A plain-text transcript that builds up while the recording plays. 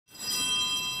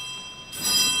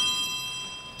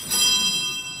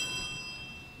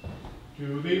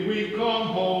To thee we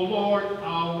come, O Lord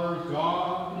our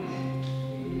God.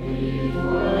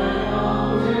 Before thine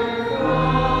altar,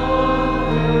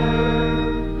 Father,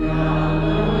 thou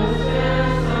knowest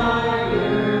best our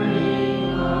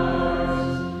yearning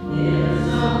hearts. In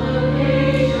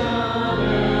supplication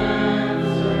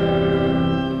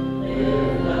answer,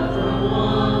 lift up from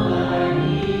one thy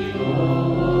need, O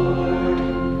Lord.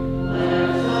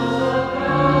 Bless us of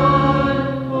God,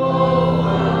 O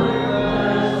Father,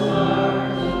 bless our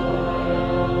toil.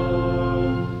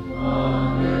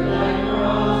 Under thy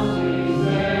cross we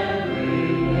stand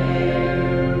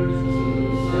prepared to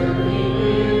serve thee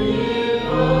with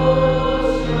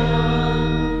devotion,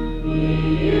 be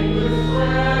it with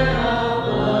sweat of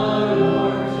blood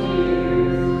or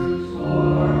tears,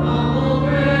 or humble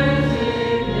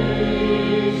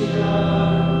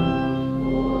resignation.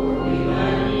 For we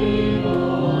thy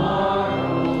people are, O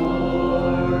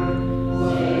Lord.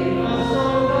 Save us, O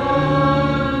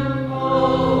God, O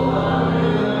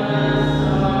Father, bless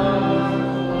our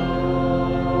toil.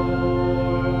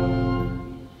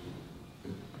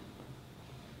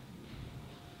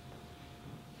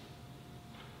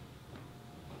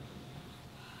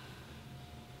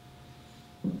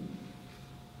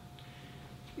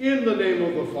 In the name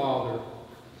of the Father,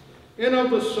 and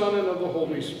of the Son, and of the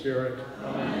Holy Spirit.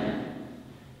 Amen.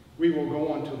 We will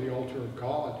go on to the altar of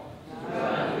God.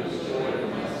 God is joy of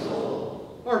my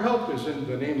soul. Our help is in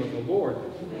the name of the Lord.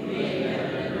 Who made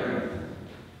heaven and earth.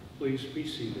 Please be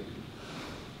seated.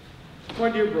 My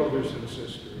dear brothers and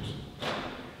sisters,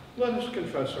 let us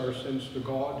confess our sins to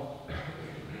God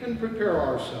and prepare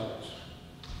ourselves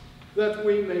that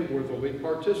we may worthily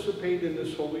participate in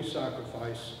this holy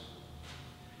sacrifice.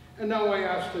 And now I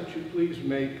ask that you please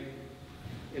make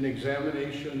an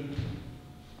examination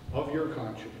of your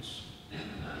conscience.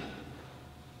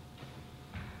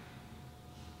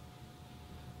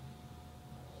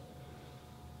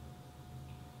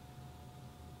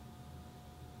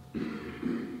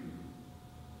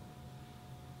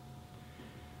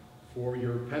 For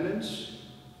your penance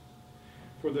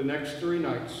for the next 3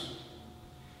 nights,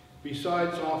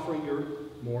 besides offering your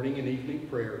morning and evening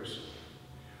prayers,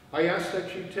 I ask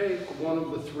that you take one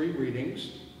of the 3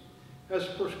 readings as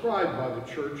prescribed by the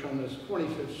Church on this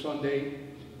 25th Sunday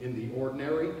in the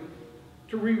ordinary,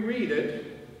 to reread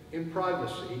it in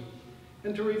privacy,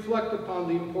 and to reflect upon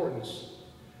the importance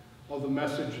of the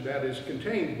message that is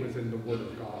contained within the Word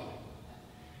of God.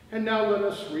 And now let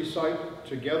us recite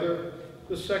together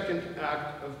the second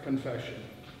act of confession.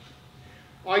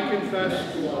 I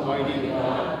confess to Almighty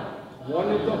God, one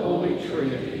of the Holy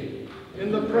Trinity, in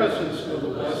the presence of the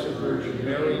Blessed Virgin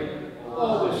Mary,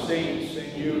 all the saints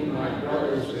and you, my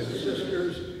brothers and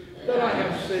sisters, that I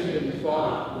have sinned in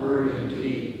thought, word, and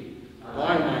deed,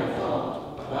 by my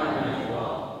fault, by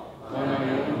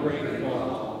my own great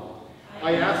fault.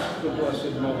 I ask the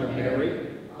Blessed Mother Mary,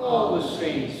 all the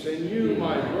saints and you,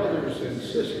 my brothers and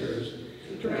sisters,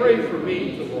 to pray for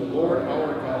me to the Lord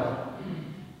our God.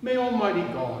 May Almighty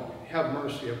God have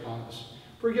mercy upon us,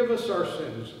 forgive us our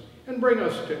sins, and bring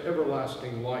us to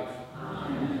everlasting life.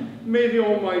 Amen. May the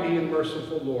Almighty and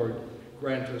merciful Lord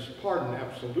grant us pardon,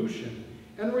 absolution,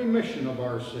 and remission of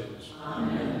our sins.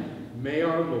 Amen. May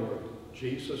our Lord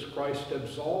Jesus Christ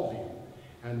absolve you,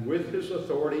 and with his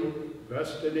authority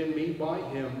vested in me by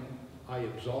him, I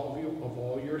absolve you of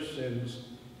all your sins.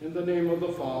 In the name of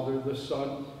the Father, the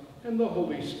Son, and the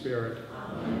Holy Spirit.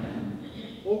 Amen.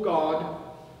 O God,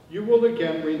 you will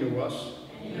again renew us.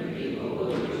 And your people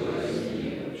will rejoice in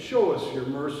you. Show us your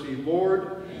mercy,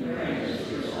 Lord. And grant us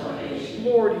your salvation.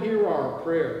 Lord, hear our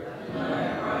prayer. And let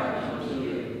our cry come to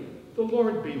you. The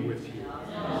Lord be with you.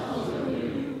 And also with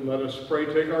you. Let us pray,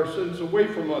 take our sins away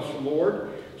from us,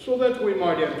 Lord, so that we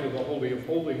might enter the Holy of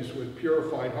Holies with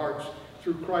purified hearts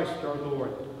through Christ our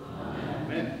Lord. Amen.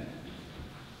 Amen.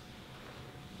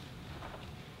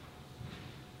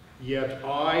 Yet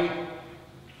I,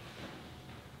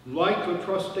 like a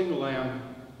trusting lamb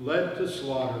led to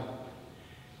slaughter,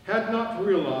 had not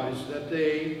realized that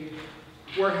they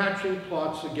were hatching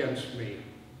plots against me.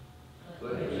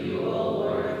 But you, O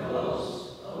Lord of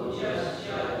hosts, O just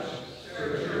judge,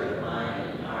 searcher of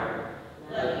mind and heart,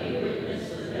 let me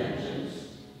witness the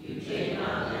vengeance. You take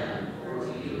not them, for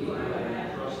to you I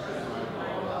have trusted my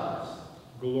cause.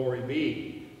 Glory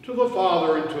be to the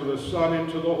Father, and to the Son, and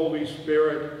to the Holy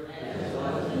Spirit. As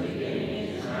was in the beginning,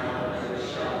 is now, and ever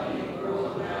shall be,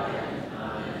 world without end.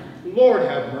 Amen. Lord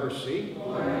have mercy.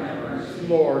 Lord have mercy.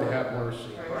 Lord have mercy.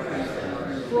 Christ have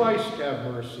mercy. Christ have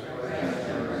mercy. Christ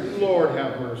have mercy. Lord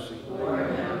have mercy. Lord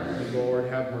have mercy. Lord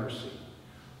have mercy.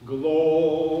 Glory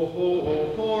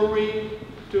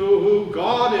to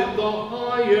God in the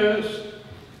highest,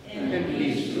 And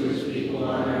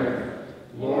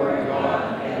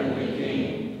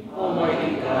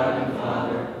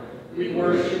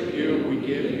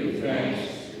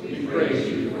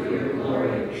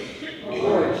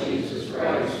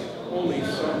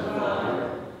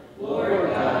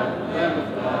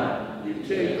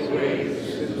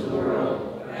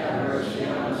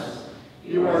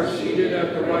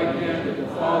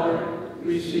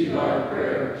receive our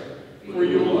prayer. For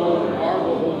you alone are the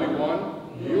Holy One,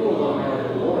 you alone are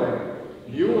the Lord,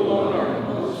 you alone are the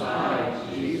Most High,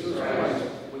 Jesus Christ,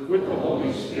 with the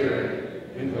Holy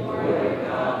Spirit, in the glory of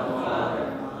God the Father.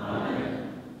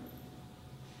 Amen.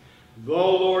 The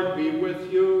Lord be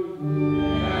with you.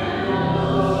 And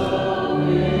also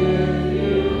with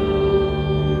you.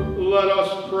 Let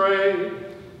us pray.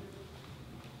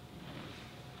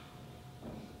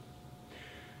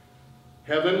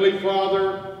 Heavenly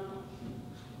Father,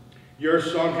 your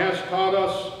Son has taught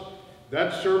us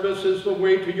that service is the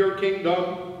way to your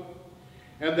kingdom,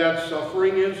 and that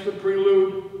suffering is the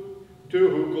prelude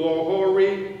to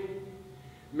glory.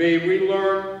 May we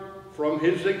learn from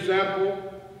his example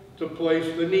to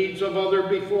place the needs of others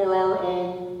before our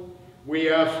own. We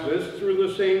ask this through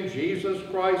the same Jesus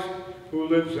Christ, who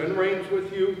lives and reigns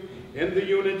with you in the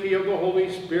unity of the Holy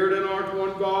Spirit and our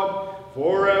one God,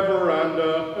 forever and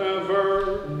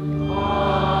ever.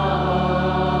 Amen.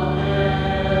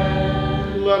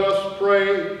 Let us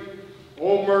pray.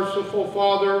 O merciful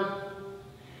Father,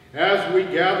 as we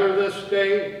gather this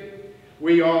day,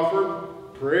 we offer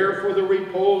prayer for the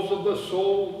repose of the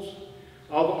souls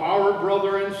of our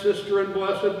brother and sister in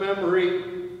blessed memory,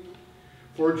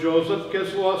 for Joseph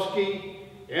Kieslowski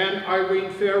and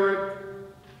Irene Ferrick.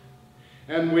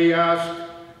 And we ask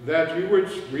that you would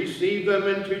receive them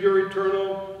into your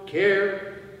eternal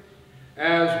care.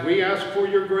 As we ask for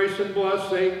your grace and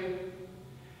blessing,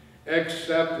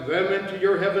 accept them into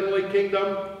your heavenly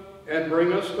kingdom and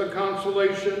bring us the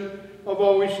consolation of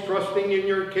always trusting in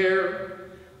your care.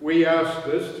 We ask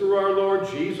this through our Lord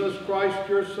Jesus Christ,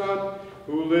 your Son,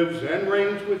 who lives and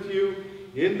reigns with you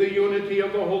in the unity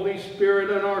of the Holy Spirit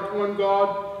and our one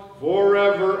God,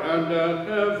 forever and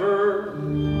ever.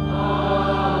 Amen.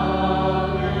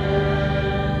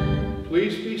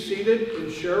 Please be seated.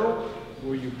 And Cheryl,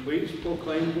 will you please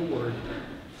proclaim the word?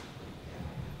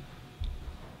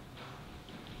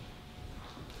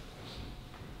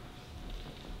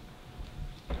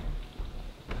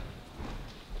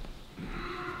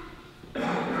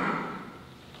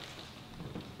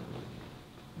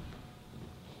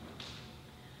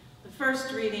 The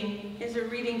first reading is a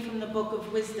reading from the Book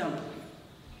of Wisdom.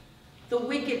 The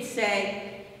wicked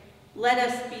say, "Let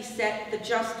us beset the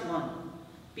just one,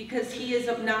 because he is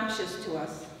obnoxious to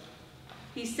us.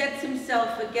 He sets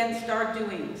himself against our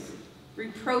doings,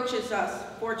 reproaches us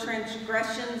for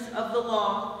transgressions of the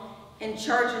law, and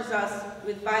charges us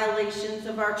with violations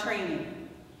of our training.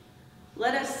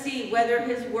 Let us see whether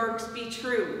his works be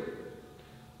true.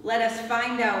 Let us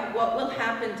find out what will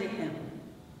happen to him.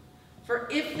 For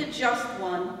if the just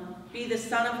one be the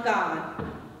Son of God,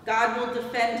 God will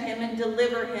defend him and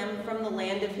deliver him from the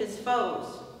land of his foes.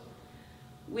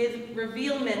 With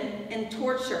revealment and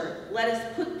torture, let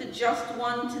us put the just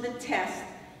one to the test,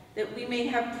 that we may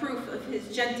have proof of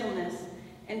his gentleness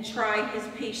and try his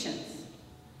patience.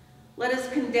 Let us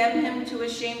condemn him to a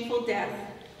shameful death,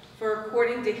 for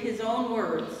according to his own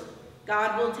words,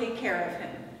 God will take care of him."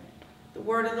 The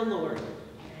word of the Lord.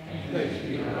 Thanks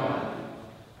be to God.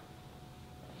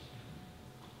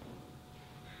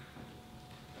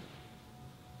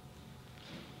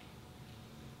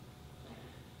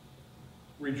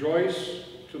 Rejoice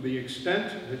to the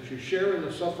extent that you share in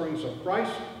the sufferings of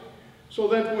Christ, so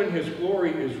that when his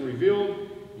glory is revealed,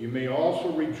 you may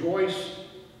also rejoice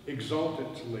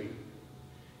exultantly.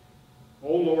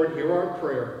 O Lord, hear our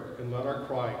prayer, and let our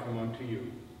cry come unto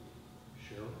you.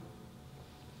 Cheryl?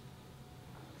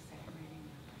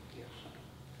 Yes.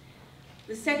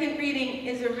 The second reading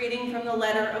is a reading from the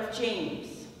letter of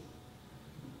James.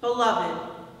 Beloved,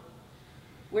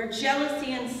 where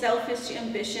jealousy and selfish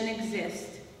ambition exist,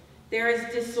 there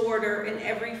is disorder in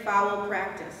every foul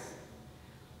practice.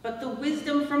 But the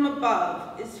wisdom from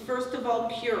above is first of all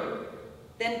pure,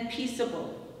 then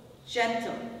peaceable,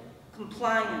 gentle,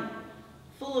 compliant,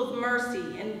 full of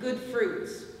mercy and good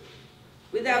fruits,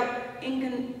 without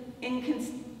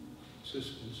inconsistency,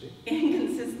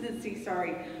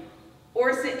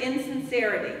 or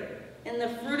insincerity. And the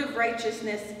fruit of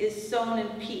righteousness is sown in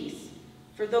peace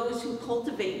for those who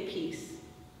cultivate peace.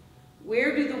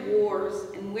 Where do the wars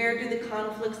and where do the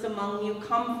conflicts among you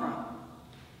come from?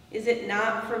 Is it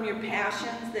not from your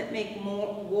passions that make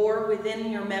war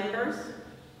within your members?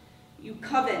 You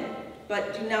covet,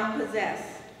 but do not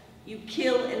possess. You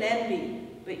kill and envy,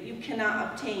 but you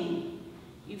cannot obtain.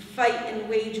 You fight and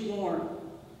wage war.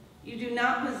 You do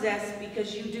not possess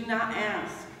because you do not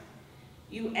ask.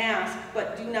 You ask,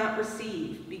 but do not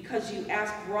receive, because you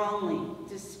ask wrongly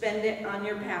to spend it on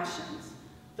your passions.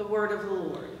 The word of the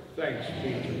Lord. Thanks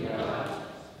be to God.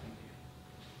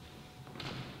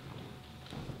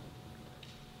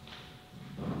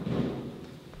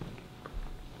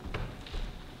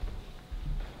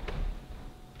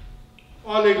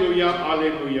 Alleluia,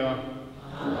 alleluia.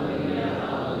 Alleluia,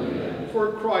 alleluia.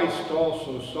 For Christ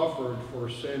also suffered for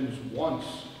sins once,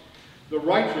 the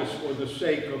righteous for the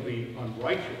sake of the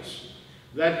unrighteous,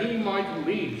 that he might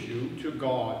lead you to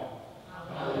God.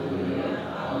 Alleluia,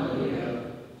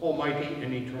 alleluia. Almighty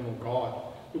and eternal God,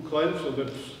 who cleansed the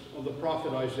lips of the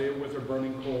prophet Isaiah with a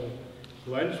burning coal,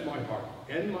 cleanse my heart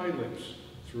and my lips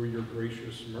through your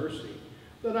gracious mercy,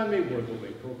 that I may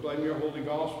worthily proclaim your holy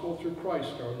gospel through Christ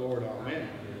our Lord. Amen.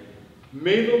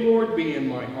 May the Lord be in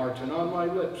my heart and on my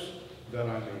lips, that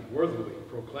I may worthily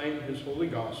proclaim his holy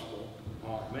gospel.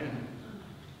 Amen.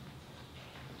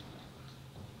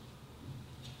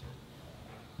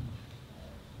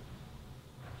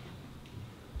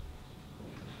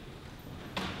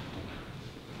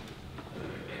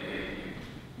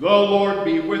 The Lord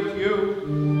be with you.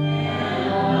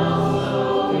 And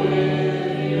also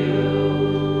with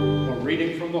you. A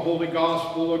reading from the Holy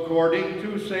Gospel according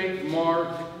to St. Mark.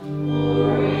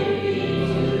 Glory be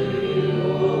to you,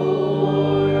 O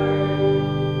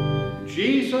Lord.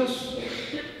 Jesus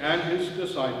and his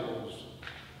disciples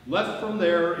left from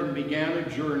there and began a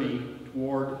journey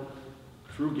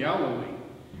through Galilee,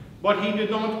 but he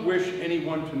did not wish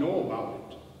anyone to know about it.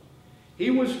 He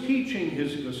was teaching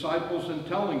his disciples and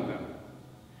telling them,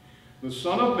 the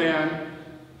Son of Man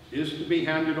is to be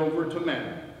handed over to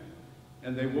men,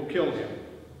 and they will kill him.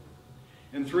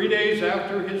 And 3 days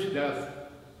after his death,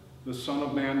 the Son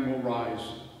of Man will rise.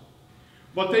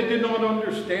 But they did not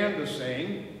understand the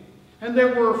saying, and they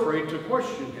were afraid to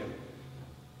question him.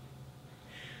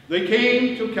 They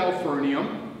came to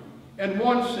Capernaum, and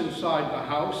once inside the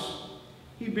house,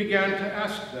 he began to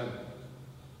ask them,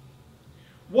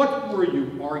 "What were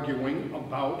you arguing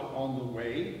about on the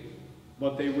way?"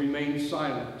 But they remained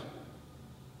silent.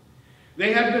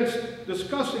 They had been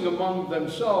discussing among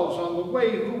themselves on the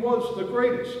way who was the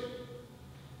greatest.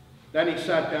 Then he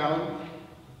sat down,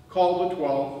 called the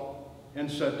 12, and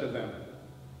said to them,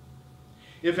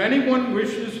 "If anyone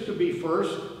wishes to be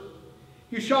first,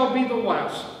 he shall be the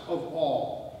last of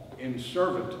all and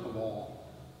servant of all."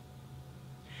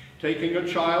 Taking a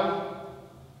child,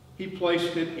 he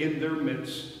placed it in their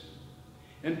midst,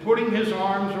 and putting his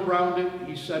arms around it,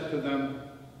 he said to them,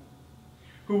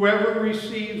 "Whoever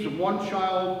receives one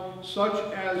child such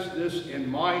as this in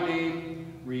my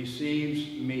name receives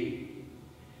me.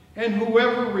 And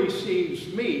whoever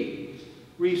receives me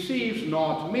receives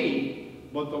not me,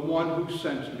 but the one who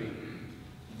sent me."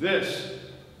 This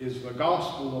is the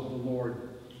gospel of the Lord.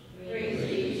 Praise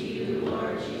be to you,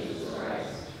 Lord Jesus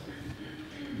Christ.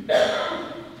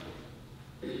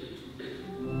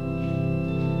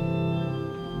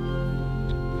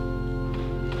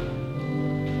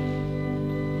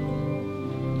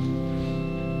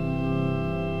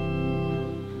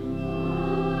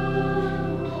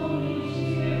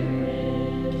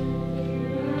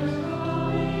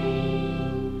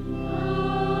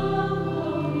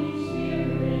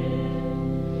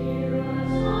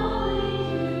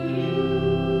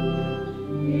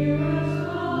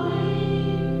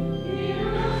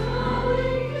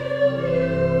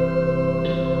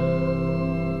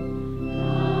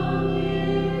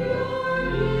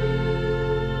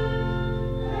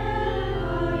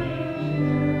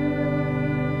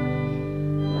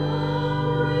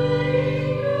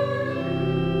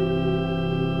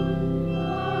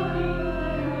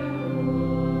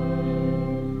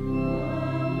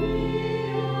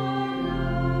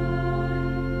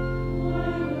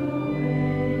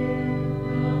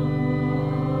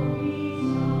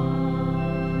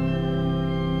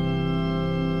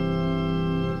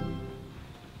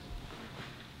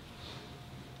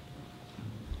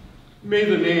 May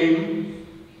the name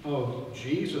of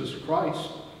Jesus Christ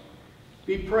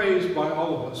be praised by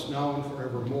all of us now and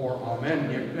forevermore. Amen.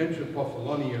 Yekbenche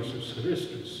Paphalani Jesus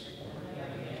Christus.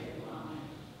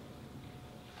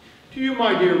 To you,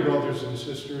 my dear brothers and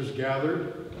sisters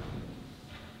gathered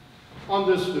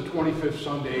on this, the 25th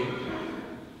Sunday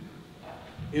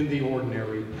in the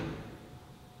ordinary.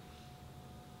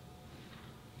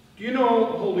 Do you know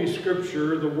Holy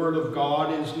Scripture, the Word of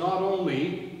God, is not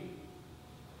only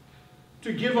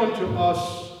to give unto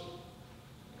us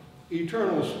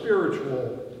eternal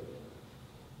spiritual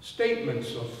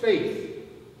statements of faith,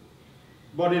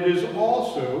 but it is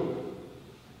also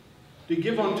to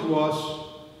give unto us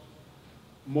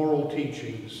moral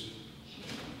teachings.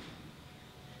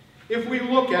 If we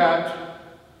look at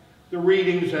the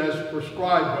readings as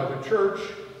prescribed by the Church,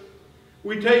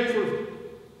 we take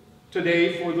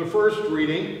today for the first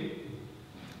reading,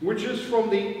 which is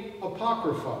from the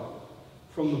Apocrypha,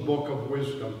 from the Book of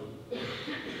Wisdom.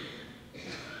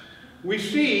 We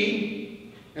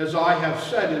see, as I have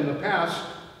said in the past,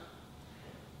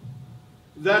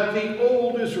 that the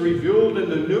old is revealed in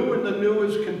the new, and the new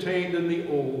is contained in the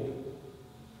old.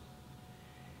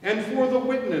 And for the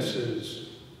witnesses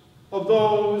of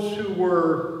those who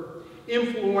were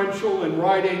influential in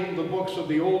writing the books of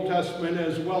the Old Testament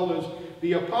as well as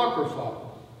the Apocrypha,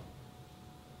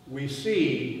 we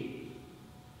see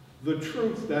the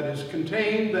truth that is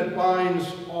contained that binds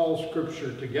all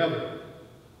Scripture together.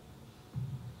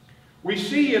 We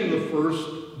see in the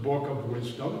first book of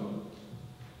wisdom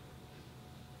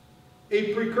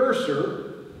a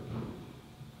precursor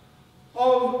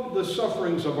of the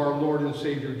sufferings of our Lord and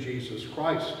Savior Jesus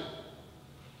Christ.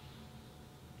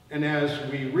 And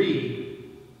as we read,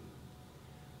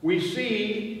 we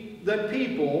see that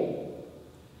people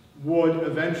would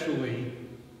eventually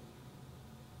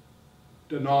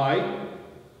deny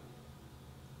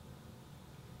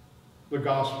the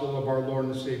gospel of our Lord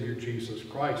and Savior Jesus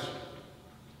Christ.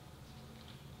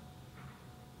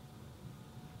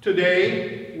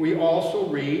 Today, we also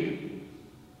read,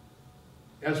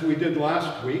 as we did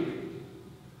last week,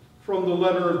 from the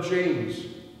letter of James.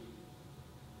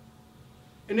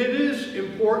 And it is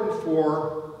important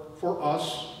for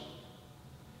us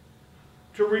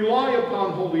to rely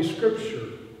upon Holy Scripture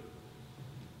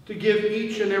to give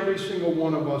each and every single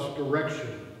one of us direction.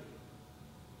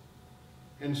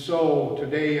 And so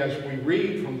today, as we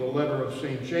read from the letter of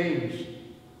St. James,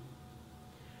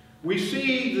 we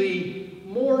see the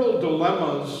moral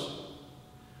dilemmas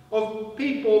of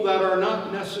people that are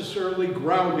not necessarily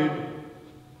grounded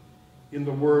in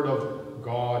the Word of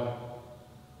God.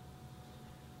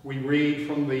 We read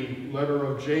from the letter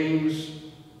of James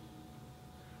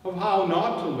of how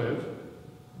not to live,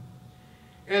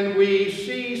 and we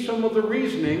see some of the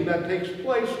reasoning that takes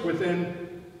place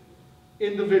within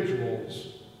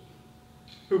individuals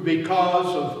who,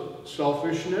 because of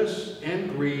selfishness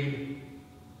and greed,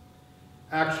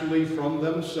 actually from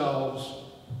themselves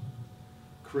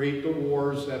create the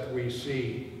wars that we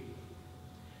see.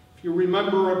 If you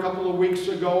remember a couple of weeks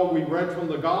ago, we read from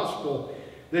the gospel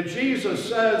that Jesus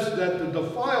says that the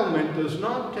defilement does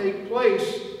not take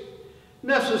place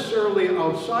necessarily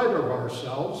outside of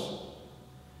ourselves,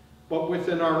 but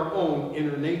within our own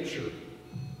inner nature.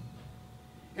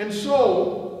 And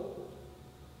so,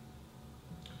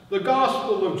 the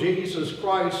gospel of Jesus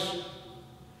Christ,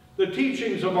 the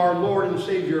teachings of our Lord and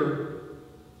Savior,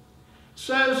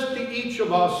 says to each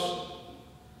of us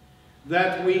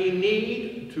that we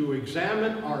need to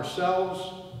examine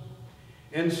ourselves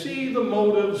and see the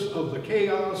motives of the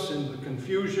chaos and the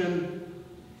confusion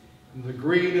and the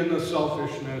greed and the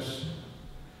selfishness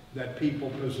that people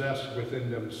possess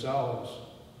within themselves.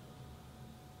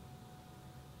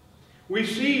 We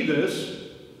see this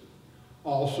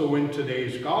also in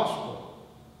today's gospel,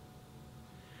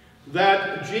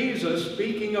 that Jesus,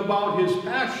 speaking about his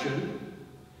passion,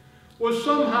 was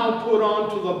somehow put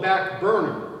onto the back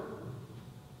burner.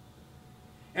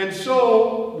 And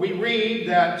so we read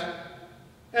that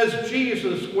as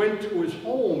Jesus went to his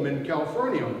home in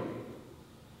California,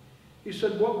 he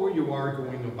said, "What were you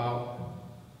arguing about?"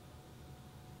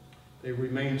 They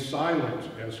remained silent,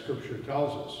 as Scripture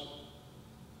tells us.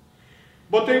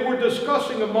 But they were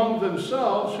discussing among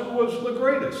themselves who was the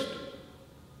greatest.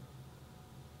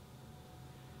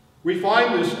 We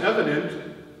find this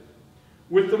evident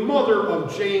with the mother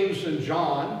of James and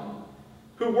John,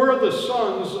 who were the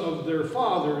sons of their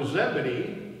father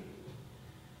Zebedee,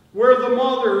 where the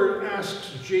mother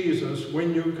asks Jesus,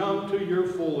 "When you come to your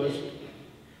fullest,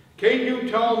 can you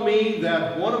tell me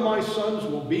that one of my sons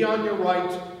will be on your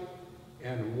right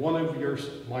and one of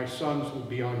my sons will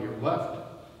be on your left?"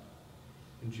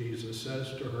 And Jesus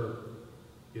says to her,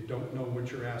 "You don't know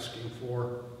what you're asking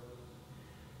for."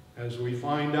 As we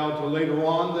find out later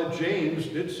on that James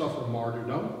did suffer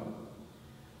martyrdom,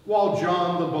 while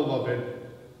John the Beloved,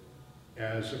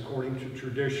 as according to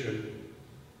tradition,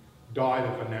 died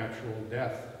of a natural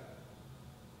death.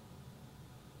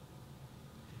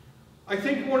 I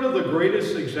think one of the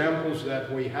greatest examples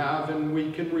that we have, and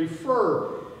we can refer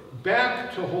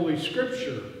back to Holy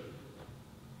Scripture,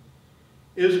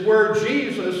 is where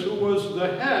Jesus, who was the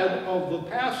head of the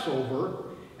Passover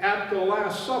at the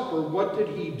Last Supper, what did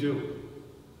he do?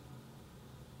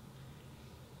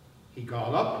 He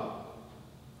got up,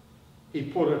 he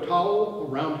put a towel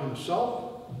around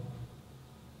himself,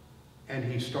 and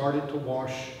he started to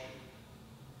wash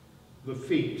the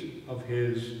feet of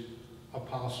his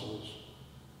apostles.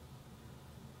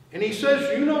 And he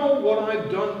says, "You know what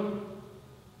I've done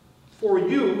for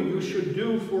you, you should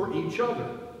do for each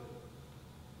other."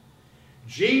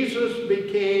 Jesus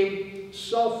became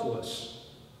selfless.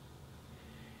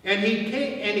 And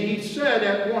he said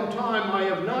at one time, "I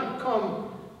have not come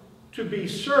to be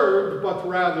served, but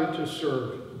rather to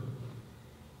serve.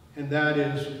 And that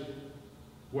is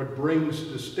what brings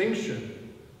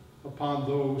distinction upon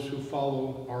those who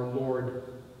follow our Lord.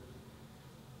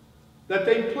 That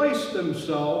they place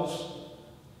themselves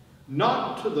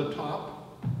not to the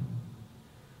top,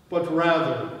 but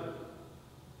rather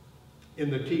in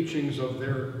the teachings of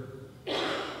their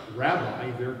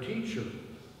rabbi, their teacher.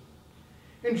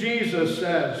 And Jesus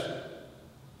says,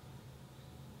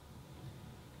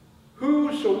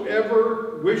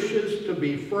 "Whosoever wishes to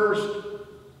be first,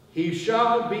 he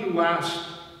shall be last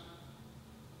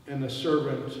and the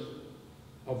servant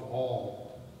of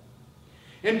all."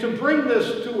 And to bring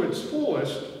this to its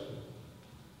fullest,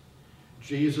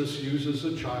 Jesus uses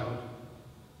a child.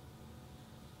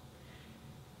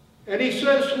 And he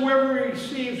says, "Whoever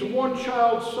receives one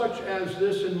child such as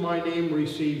this in my name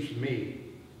receives me.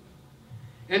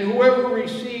 And whoever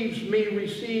receives me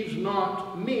receives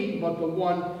not me, but the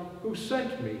one who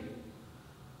sent me."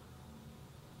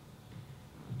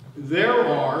 There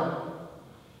are,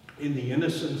 in the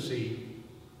innocency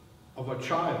of a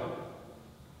child,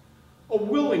 a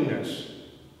willingness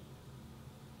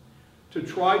to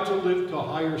try to live to a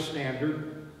higher standard.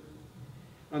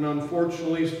 And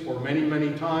unfortunately, for many,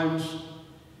 many times,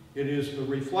 it is the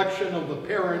reflection of the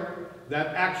parent that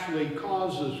actually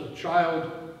causes a child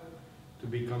to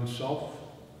become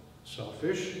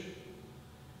selfish,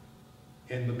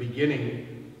 and the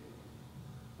beginning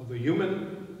of the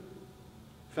human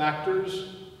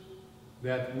factors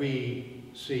that we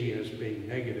see as being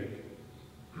negative.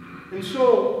 And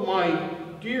so, my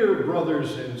dear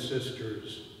brothers and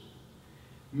sisters,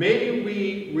 may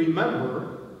we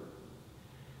remember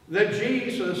that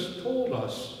Jesus told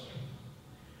us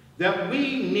that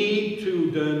we need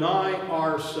to deny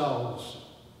ourselves,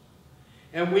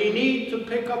 and we need to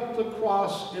pick up the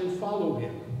cross and follow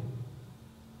him.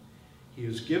 He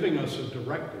is giving us a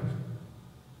directive.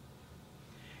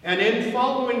 And in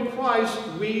following Christ,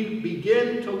 we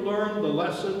begin to learn the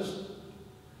lessons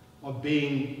of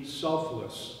being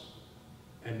selfless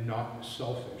and not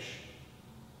selfish.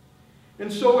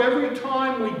 And so every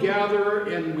time we gather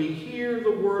and we hear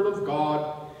the Word of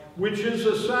God, which is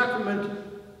a sacrament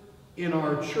in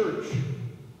our church,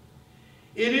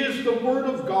 it is the Word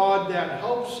of God that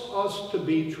helps us to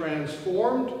be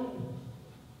transformed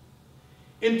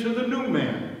into the new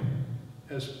man,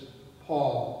 as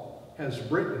Paul has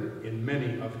written in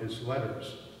many of his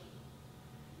letters.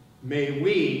 May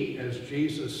we, as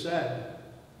Jesus said,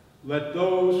 let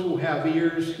those who have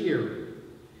ears hear.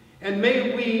 And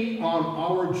may we, on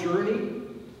our journey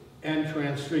and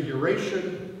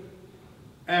transfiguration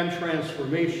and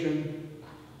transformation,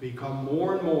 become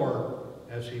more and more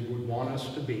as he would want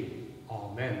us to be.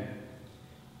 Amen.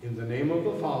 In the name of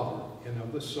the Father, and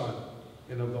of the Son,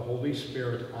 and of the Holy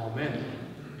Spirit. Amen.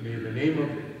 May the name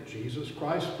of Jesus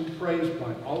Christ be praised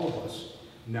by all of us,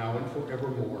 now and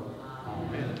forevermore.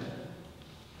 Amen.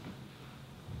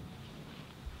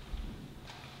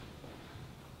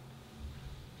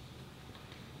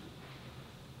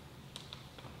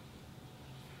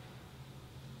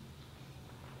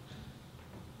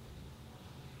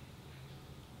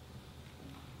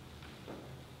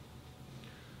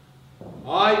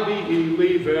 I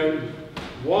believe in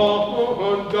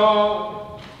one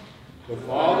God, the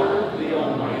Father, the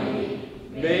Almighty,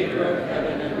 maker of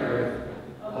heaven and earth,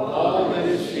 of all that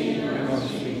is seen and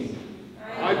unseen.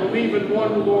 I believe in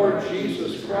one Lord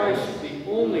Jesus Christ, the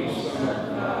only Son of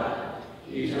God,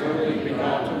 eternally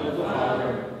begotten of the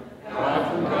Father,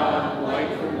 God from God,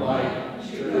 light from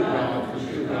light, true God from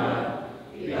true God,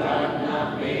 begotten,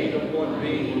 not made, of one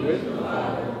being with the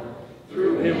Father.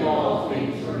 Through him all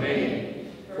things were made.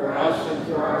 For us and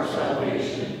for our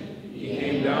salvation, he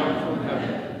came down from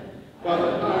heaven. By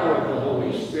the power of the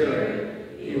Holy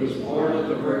Spirit, he was born of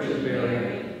the Virgin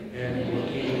Mary, and he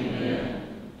became man.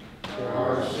 For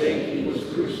our sake he was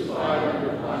crucified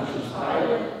under Pontius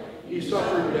Pilate. He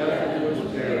suffered death and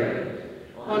was buried.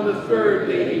 On the third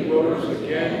day he rose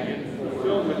again in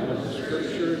fulfillment of the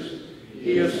Scriptures.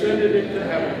 He ascended into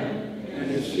heaven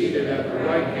and is seated at the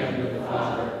right hand of the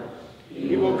Father.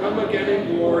 He will come again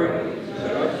in glory,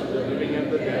 judge the living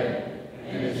and the dead,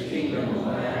 and his kingdom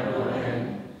will have no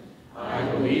end. I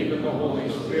believe in the Holy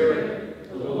Spirit,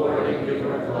 the Lord and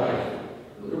giver of life,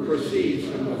 who proceeds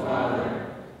from the Father.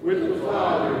 With the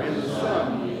Father and the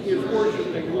Son, he is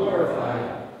worshipped and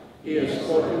glorified. He has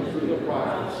spoken through the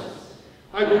prophets.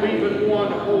 I believe in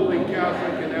one holy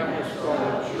Catholic and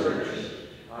Apostolic Church.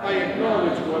 I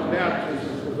acknowledge one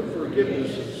baptism for the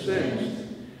forgiveness of sins.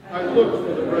 I look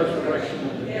for the resurrection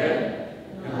of the dead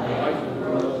and the life of the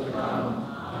world to come.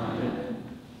 Amen.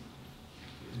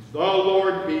 The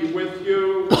Lord be with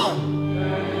you.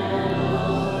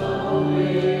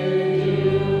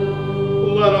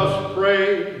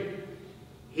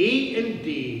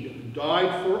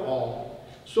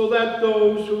 so that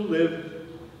those who live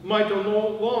might no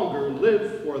longer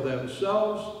live for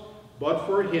themselves, but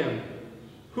for him,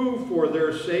 who for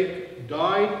their sake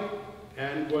died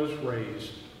and was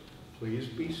raised. Please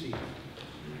be seated.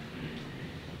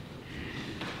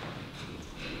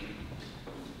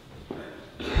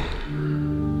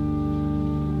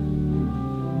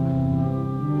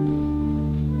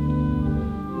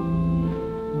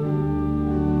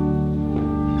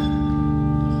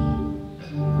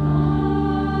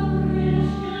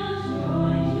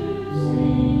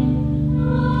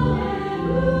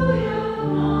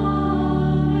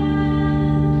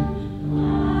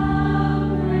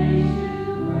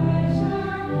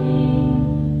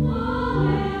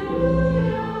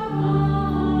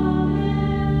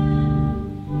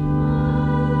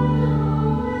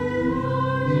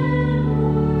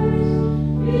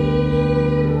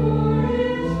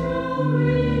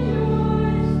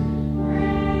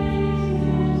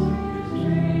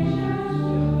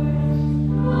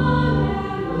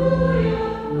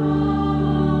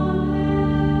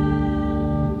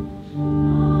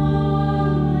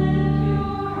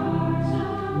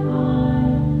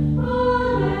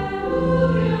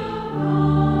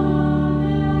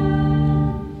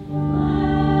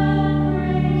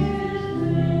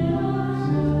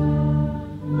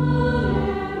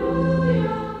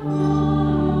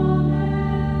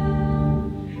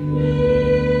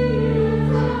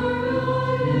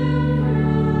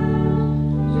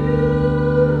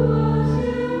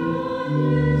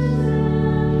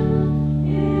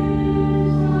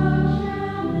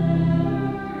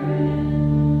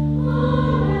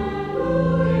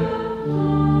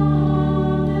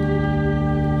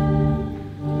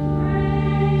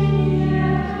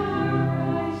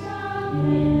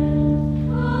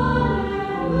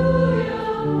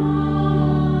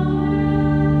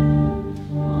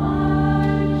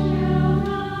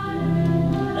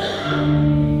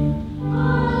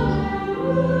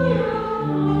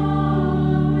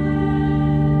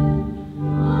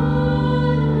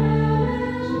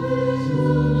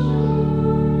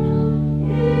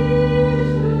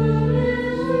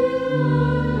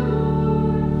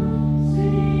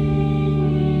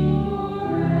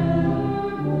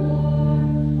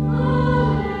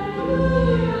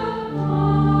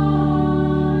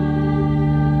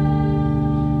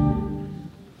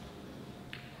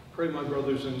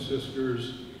 And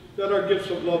sisters, that our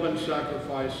gifts of love and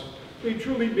sacrifice may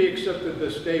truly be accepted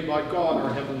this day by God,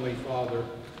 our Heavenly Father.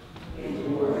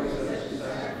 And Lord, such a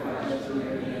sacrifice from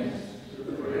your hands, to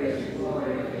the praise and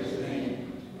glory of his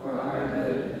name, for our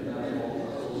good and thy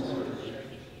whole church.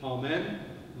 Amen.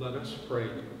 Let us pray.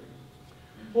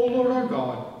 O Lord our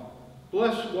God,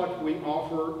 bless what we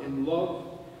offer in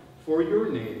love for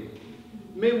your name.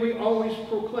 May we always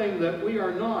proclaim that we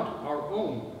are not our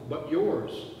own, but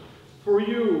yours. For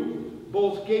you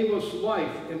both gave us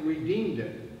life and redeemed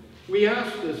it. We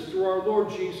ask this through our Lord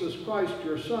Jesus Christ,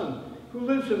 your Son, who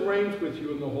lives and reigns with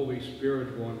you in the Holy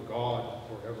Spirit, one God,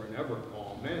 forever and ever.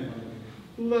 Amen.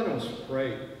 Let us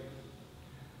pray.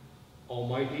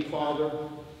 Almighty Father,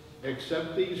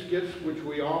 accept these gifts which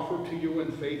we offer to you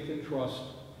in faith and trust.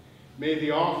 May the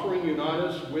offering unite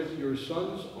us with your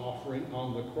Son's offering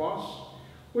on the cross,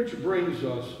 which brings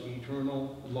us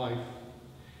eternal life.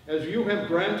 As you have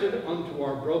granted unto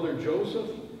our brother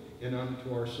Joseph and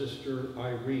unto our sister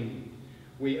Irene,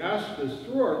 we ask this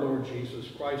through our Lord Jesus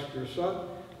Christ, your Son,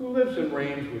 who lives and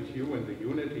reigns with you in the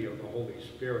unity of the Holy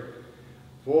Spirit,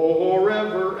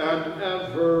 forever and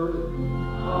ever.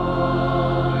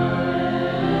 Amen.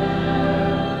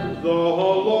 The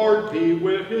Lord be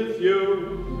with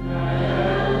you.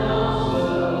 And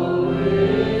also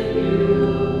with you.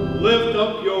 Lift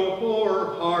up your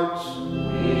poor hearts.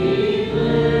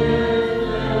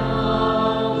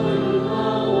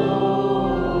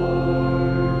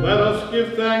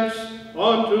 Give thanks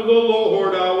unto the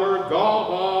Lord our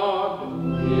God.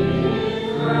 It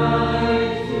is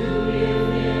right to give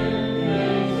him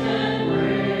thanks and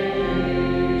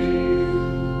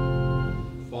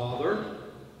praise. Father,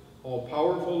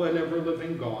 all-powerful and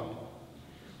ever-living God,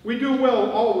 we do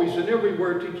well always and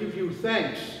everywhere to give you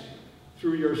thanks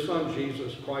through your Son,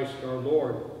 Jesus Christ our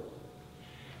Lord.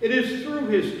 It is through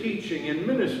his teaching and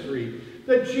ministry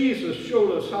that Jesus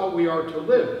showed us how we are to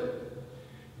live,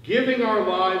 giving our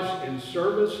lives in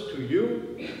service to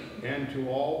you and to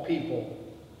all people.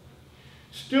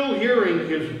 Still hearing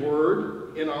his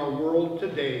word in our world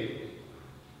today,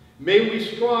 may we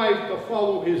strive to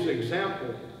follow his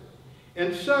example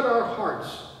and set our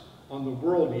hearts on the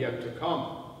world yet to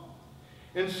come.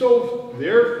 And so,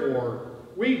 therefore,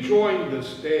 we join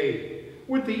this day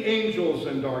with the angels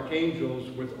and archangels,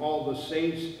 with all the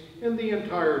saints and the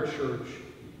entire church,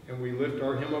 And we lift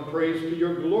our hymn of praise to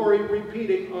your glory,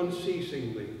 repeating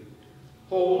unceasingly,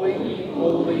 Holy,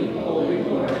 holy, holy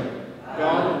Lord,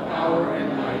 God of power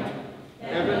and might,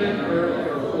 heaven and earth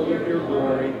are full of your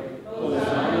glory.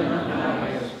 Hosanna in the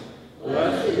highest.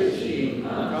 Blessed is he who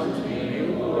comes in the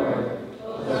name of the Lord.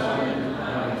 Hosanna in the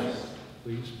highest.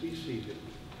 Please be seated.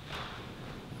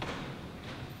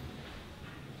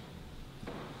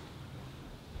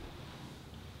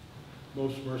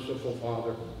 Most merciful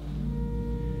Father,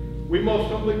 we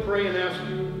most humbly pray and ask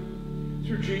you,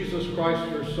 through Jesus Christ,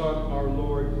 your Son, our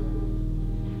Lord,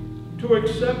 to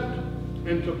accept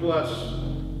and to bless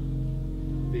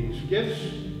these gifts,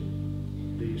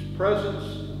 these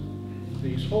presents,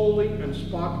 these holy and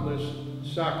spotless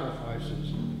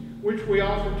sacrifices, which we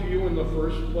offer to you in the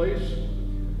first place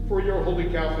for your Holy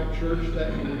Catholic Church,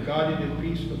 that you would guide it in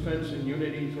peace, defense, and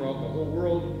unity throughout the whole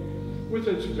world, with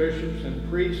its bishops and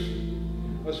priests,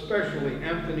 especially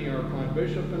Anthony, our Prime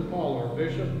Bishop, and Paul, our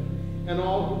Bishop, and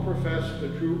all who profess the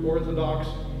true Orthodox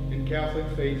and Catholic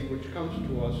faith which comes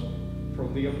to us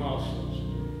from the apostles.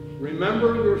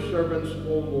 Remember your servants,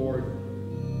 O Lord.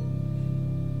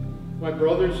 My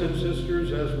brothers and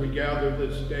sisters, as we gather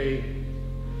this day,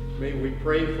 may we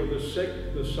pray for the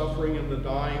sick, the suffering, and the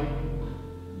dying,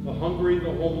 the hungry,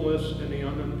 the homeless, and the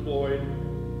unemployed.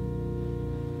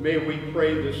 May we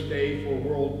pray this day for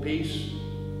world peace.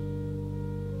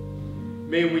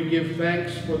 May we give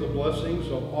thanks for the blessings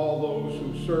of all those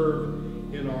who serve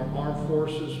in our armed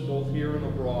forces, both here and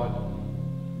abroad.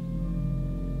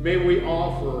 May we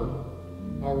offer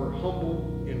our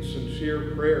humble and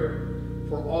sincere prayer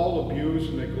for all abused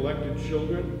and neglected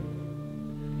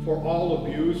children, for all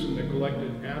abused and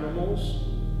neglected animals,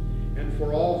 and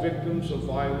for all victims of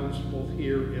violence, both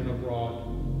here and abroad.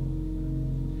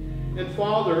 And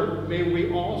Father, may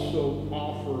we also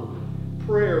offer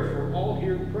prayer for all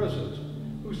here present,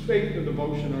 whose faith and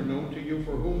devotion are known to you,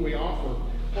 for whom we offer,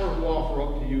 or who offer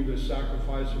up to you this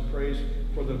sacrifice of praise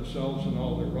for themselves and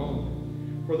all their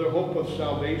own, for their hope of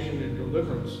salvation and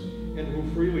deliverance, and who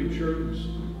freely choose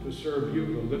to serve you,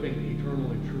 the living, eternal,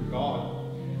 and true God.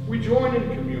 We join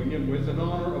in communion with and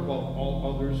honor above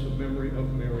all others the memory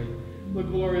of Mary, the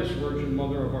glorious Virgin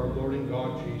Mother of our Lord and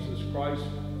God, Jesus Christ.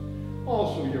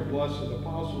 Also your blessed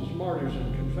apostles, martyrs,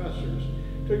 and confessors,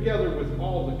 together with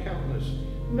all the countless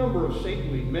number of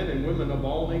saintly men and women of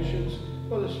all nations,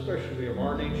 but especially of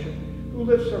our nation, who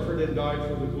lived, suffered, and died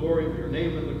for the glory of your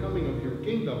name and the coming of your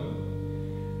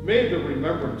kingdom. May the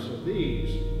remembrance of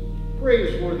these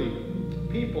praiseworthy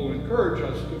people encourage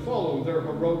us to follow their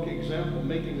heroic example,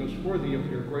 making us worthy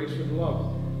of your grace and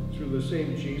love. Through the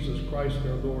same Jesus Christ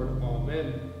our Lord.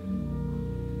 Amen.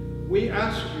 We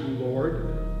ask you,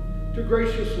 Lord, to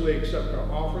graciously accept our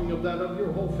offering of that of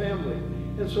your whole family,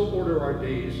 and so order our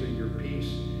days in your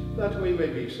peace, that we may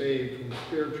be saved from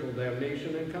spiritual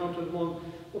damnation and counted among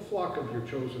the flock of your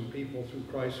chosen people, through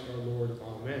Christ our Lord.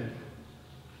 Amen.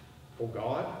 O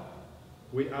God,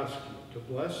 we ask you to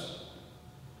bless,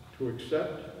 to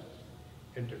accept,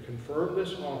 and to confirm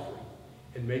this offering,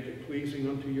 and make it pleasing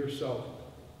unto yourself,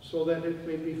 so that it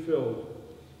may be filled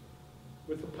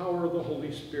with the power of the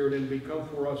Holy Spirit, and become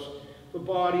for us the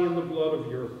body and the blood of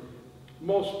your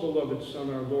most beloved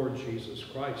Son, our Lord Jesus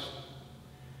Christ.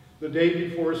 The day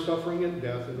before his suffering and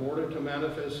death, in order to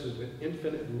manifest his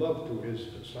infinite love to his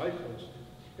disciples,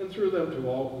 and through them to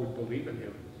all who would believe in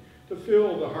him, to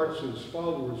fill the hearts of his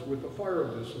followers with the fire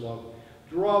of this love,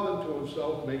 draw them to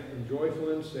himself, make them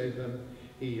joyful, and save them,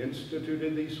 he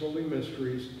instituted these holy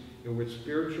mysteries, in which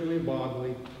spiritually and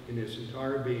bodily, in his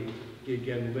entire being, he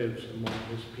again lives among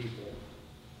his people.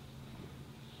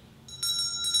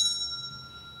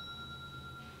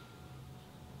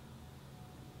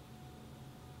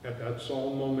 At that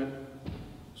solemn moment,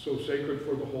 so sacred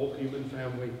for the whole human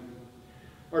family,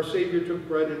 our Savior took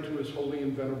bread into his holy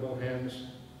and venerable hands,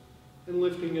 and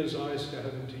lifting his eyes to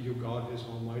heaven to you, God, his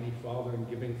almighty Father, and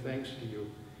giving thanks to you,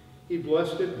 he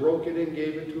blessed it, broke it, and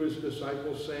gave it to his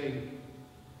disciples, saying,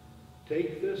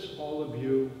 "Take this, all of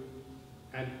you,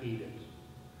 and eat it.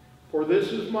 For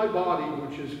this is my body,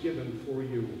 which is given for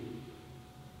you."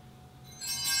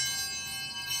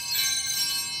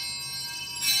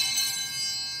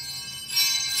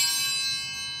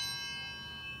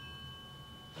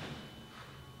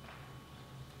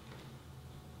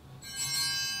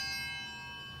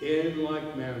 In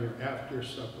like manner, after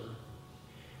supper,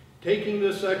 taking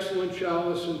this excellent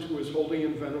chalice into his holy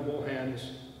and venerable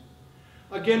hands,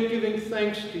 again giving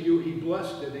thanks to you, he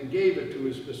blessed it and gave it to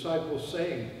his disciples,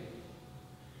 saying,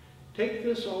 "Take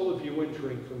this, all of you, and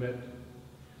drink from it,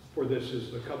 for this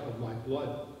is the cup of my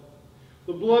blood,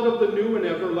 the blood of the new and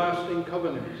everlasting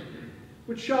covenant,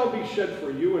 which shall be shed for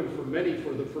you and for many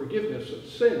for the forgiveness of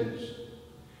sins.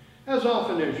 As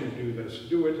often as you do this,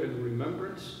 do it in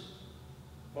remembrance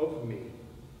of me.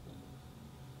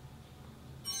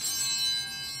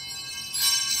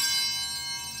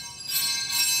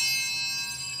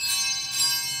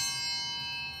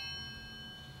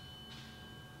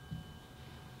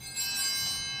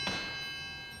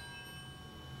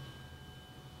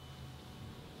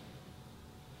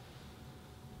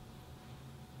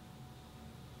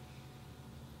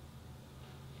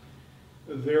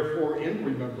 Therefore, in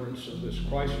remembrance of this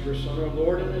Christ, your Son, our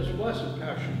Lord, and his blessed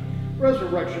passion,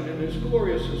 resurrection, and his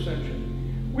glorious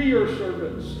ascension, we, your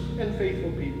servants and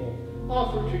faithful people,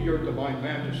 offer to your divine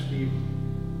majesty,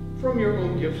 from your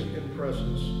own gifts and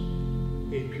presents,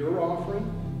 a pure offering,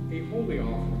 a holy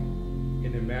offering,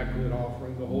 an immaculate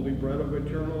offering, the holy bread of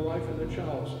eternal life, and the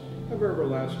chalice of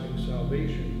everlasting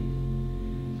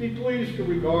salvation. Be pleased to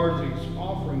regard these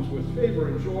offerings with favor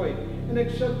and joy, and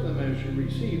accept them as you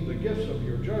receive the gifts of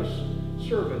your just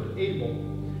servant Abel,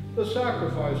 the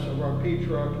sacrifice of our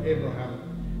patriarch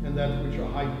Abraham, and that which our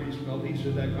high priest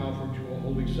Melchizedek offered to a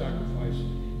holy sacrifice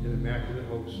in immaculate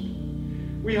host.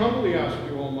 We humbly ask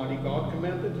you, Almighty God,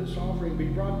 command that this offering be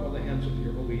brought by the hands of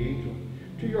your holy angel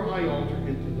to your high altar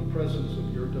into the presence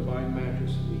of your divine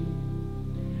majesty,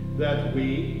 that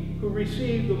we, who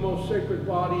receive the most sacred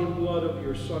body and blood of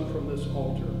your Son from this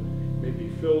altar, may be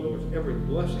filled with every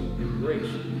blessing and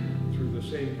grace through the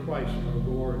same Christ our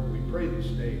Lord. We pray this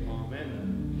day. Amen.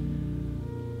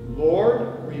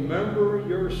 Lord, remember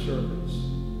your servants,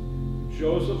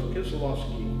 Joseph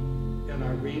Kislowski and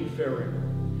Irene Farringer,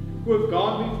 who have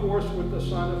gone before us with the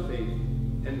sign of faith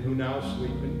and who now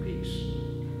sleep in peace.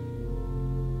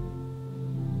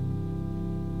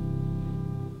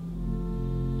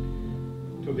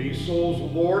 To these souls,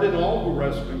 Lord, and all who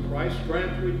rest in Christ,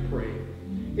 grant, we pray,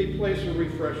 a place of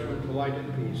refreshment, delight,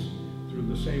 and peace, through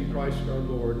the same Christ our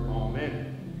Lord.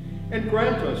 Amen. And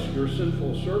grant us, your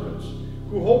sinful servants,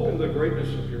 who hope in the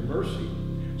greatness of your mercy,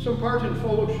 some part in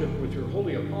fellowship with your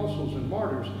holy apostles and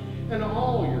martyrs, and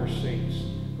all your saints,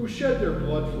 who shed their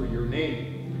blood for your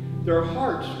name. Their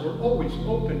hearts were always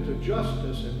open to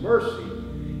justice and mercy,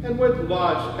 and with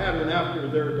lives patterned after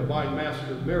their divine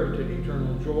Master merited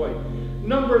eternal joy.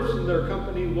 Numbers in their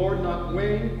company, Lord, not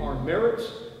weighing our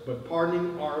merits, but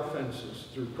pardoning our offenses,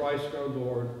 through Christ our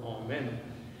Lord. Amen.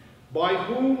 By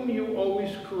whom you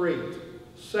always create,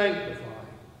 sanctify,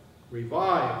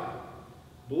 revive,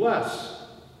 bless,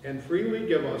 and freely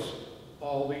give us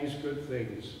all these good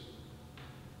things.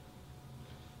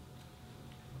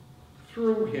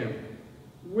 Through him,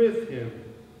 with him,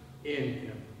 in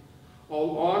him.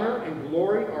 All honor and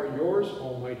glory are yours,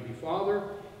 Almighty Father,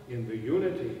 in the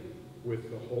unity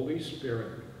with the Holy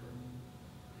Spirit.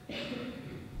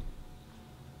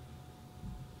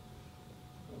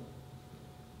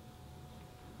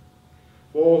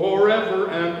 Forever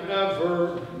and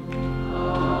ever.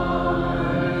 Amen.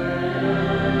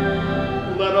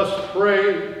 Let us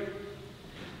pray.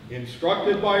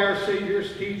 Instructed by our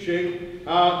Savior's teaching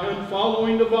and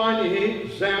following divine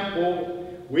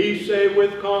example, we say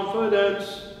with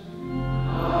confidence,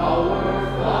 Our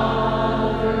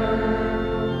Father,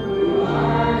 who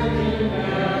art in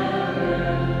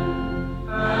heaven,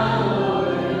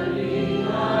 hallowed be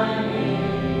thy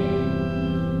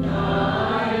name.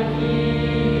 Thy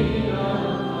kingdom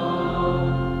come,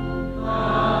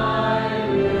 thy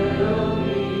will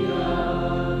be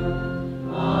done,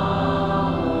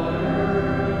 on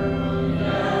earth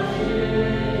as it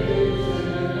is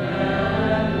in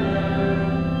heaven.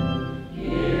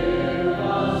 Give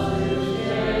us this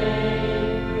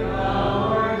day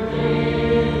our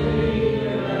daily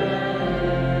bread,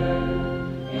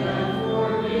 and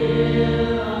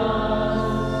forgive us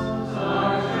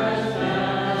our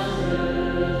trespasses,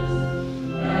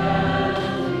 as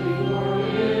we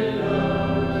forgive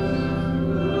those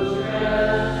who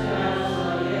trespass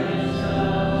against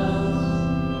us.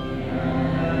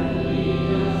 And lead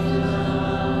us not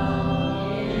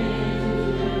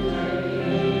into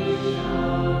temptation,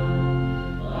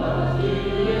 but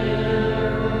deliver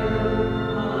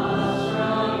us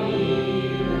from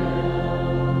evil.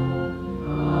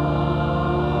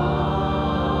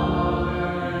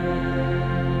 Amen.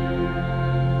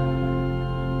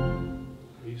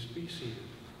 Please be seated.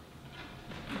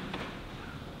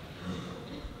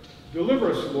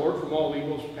 Deliver us, Lord, from all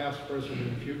evils, past, present,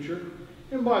 and future,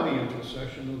 and by the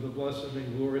intercession of the blessed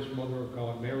and glorious Mother of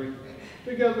God, Mary,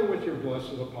 together with your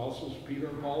blessed apostles, Peter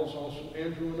and Paul, also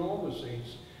Andrew, and all the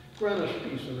saints, grant us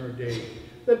peace in our day,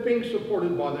 that being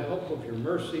supported by the help of your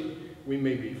mercy, we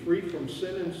may be free from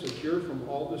sin and secure from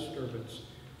all disturbance,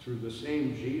 through the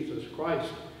same Jesus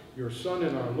Christ, your Son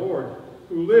and our Lord,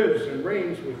 who lives and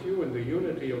reigns with you in the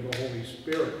unity of the Holy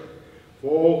Spirit,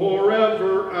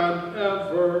 forever and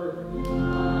ever.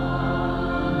 Amen.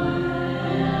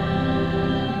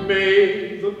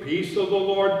 May the peace of the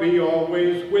Lord be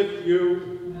always with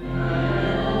you.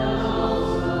 And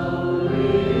also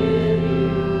with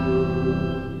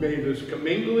you. May this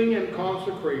commingling and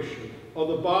consecration of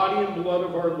the body and blood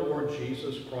of our Lord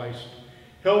Jesus Christ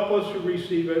help us to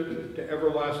receive it to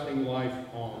everlasting life.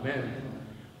 Amen.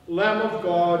 Lamb of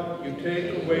God, you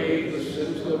take away the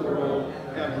sins of the world,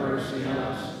 have mercy on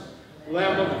us.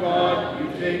 Lamb of God, you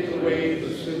take away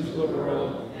the sins of the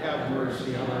world, have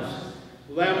mercy on us.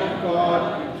 Lamb of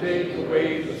God, you take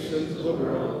away the sins of the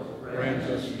world, grant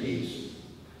us peace.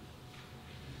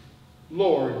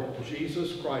 Lord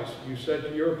Jesus Christ, you said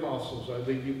to your apostles, I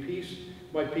leave you peace,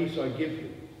 my peace I give you.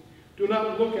 Do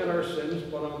not look at our sins,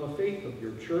 but on the faith of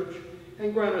your church,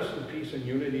 and grant us the peace and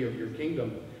unity of your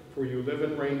kingdom, for you live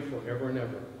and reign forever and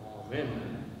ever.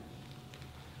 Amen.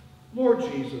 Lord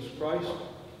Jesus Christ,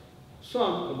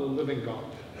 Son of the living God,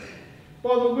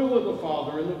 by the will of the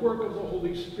Father and the work of the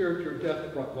Holy Spirit, your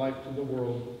death brought life to the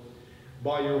world.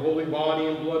 By your holy body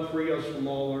and blood, free us from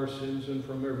all our sins and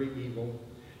from every evil.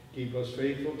 Keep us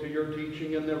faithful to your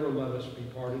teaching and never let us be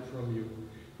parted from you,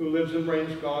 who lives and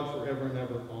reigns God forever and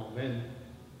ever. Amen.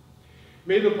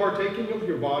 May the partaking of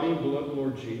your body and blood,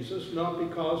 Lord Jesus, not be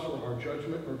cause for our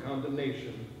judgment or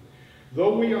condemnation,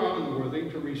 though we are unworthy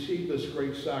to receive this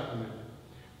great sacrament,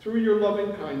 through your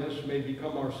loving kindness may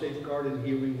become our safeguard and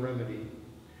healing remedy.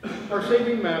 Our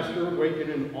saving Master, awaken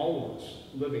in all of us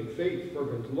living faith,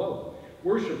 fervent love,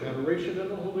 worship, adoration,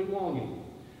 and a holy longing.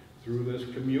 Through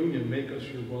this communion, make us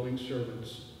your willing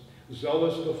servants,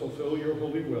 zealous to fulfill your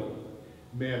holy will.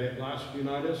 May it at last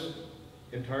unite us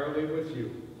entirely with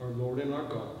you, our Lord and our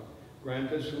God.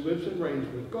 Grant us, who lives and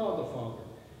reigns with God the Father,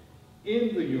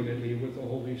 in the unity with the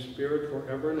Holy Spirit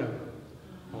forever and ever.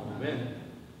 Amen.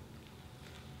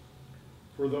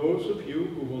 For those of you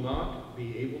who will not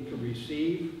be able to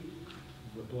receive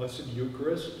the Blessed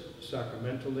Eucharist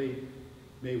sacramentally,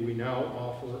 may we now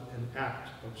offer an act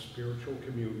of spiritual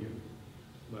communion.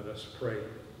 Let us pray.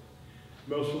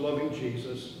 Most loving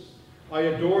Jesus, I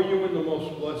adore you in the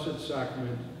most blessed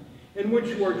sacrament, in which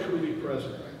you are truly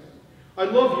present. I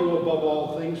love you above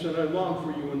all things, and I long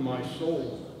for you in my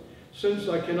soul. Since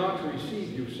I cannot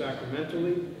receive you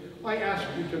sacramentally, I ask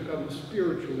you to come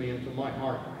spiritually into my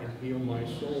heart and heal my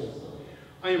soul.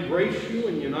 I embrace you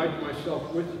and unite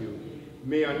myself with you.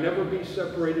 May I never be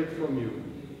separated from you.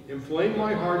 Inflame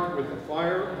my heart with the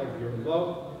fire of your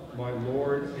love, my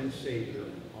Lord and Savior.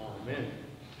 Amen.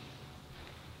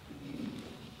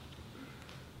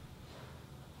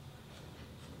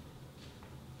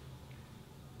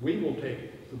 We will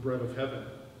take the bread of heaven,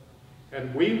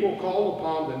 and we will call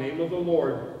upon the name of the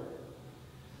Lord.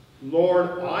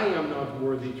 Lord, I am not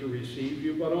worthy to receive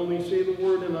you, but only say the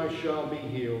word and I shall be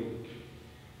healed.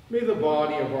 May the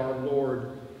body of our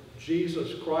Lord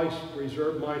Jesus Christ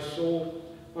preserve my soul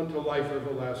unto life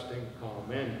everlasting.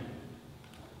 Amen.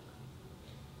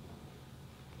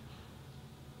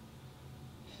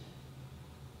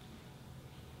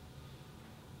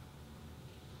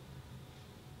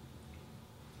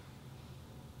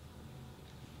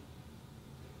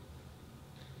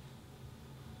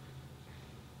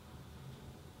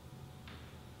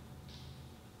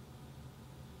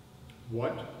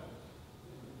 What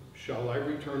shall I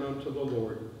return unto the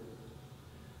Lord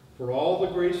for all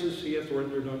the graces he hath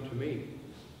rendered unto me?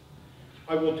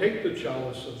 I will take the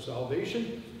chalice of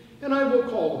salvation, and I will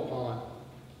call upon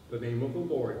the name of the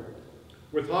Lord.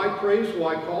 With high praise will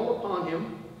I call upon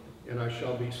him, and I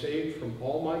shall be saved from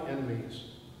all my enemies.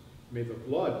 May the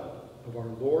blood of our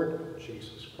Lord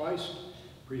Jesus Christ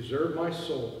preserve my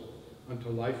soul unto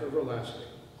life everlasting.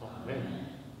 Amen.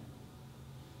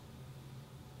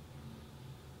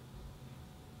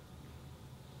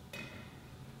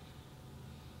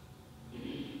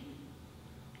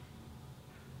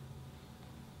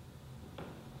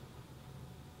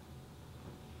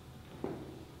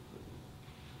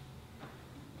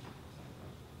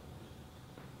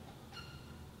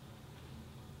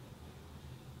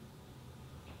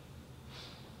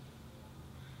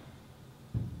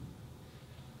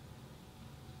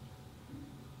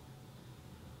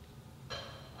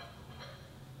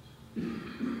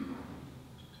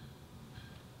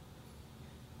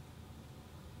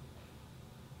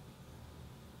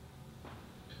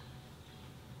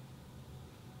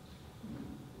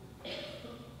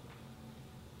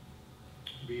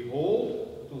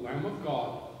 Behold the Lamb of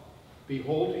God.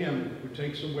 Behold him who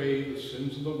takes away the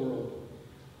sins of the world.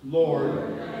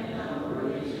 Lord, I am not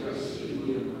worthy to receive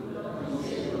you, but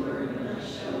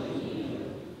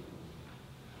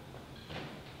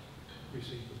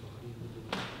Receive the body and the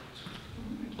blood.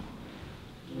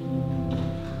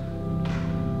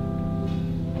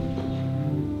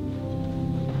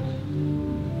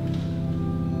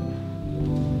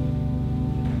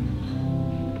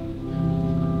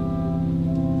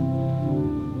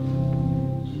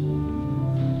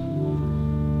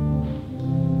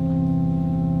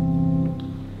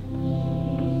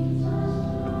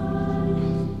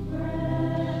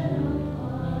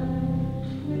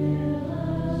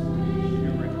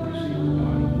 You're ready to receive the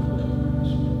body.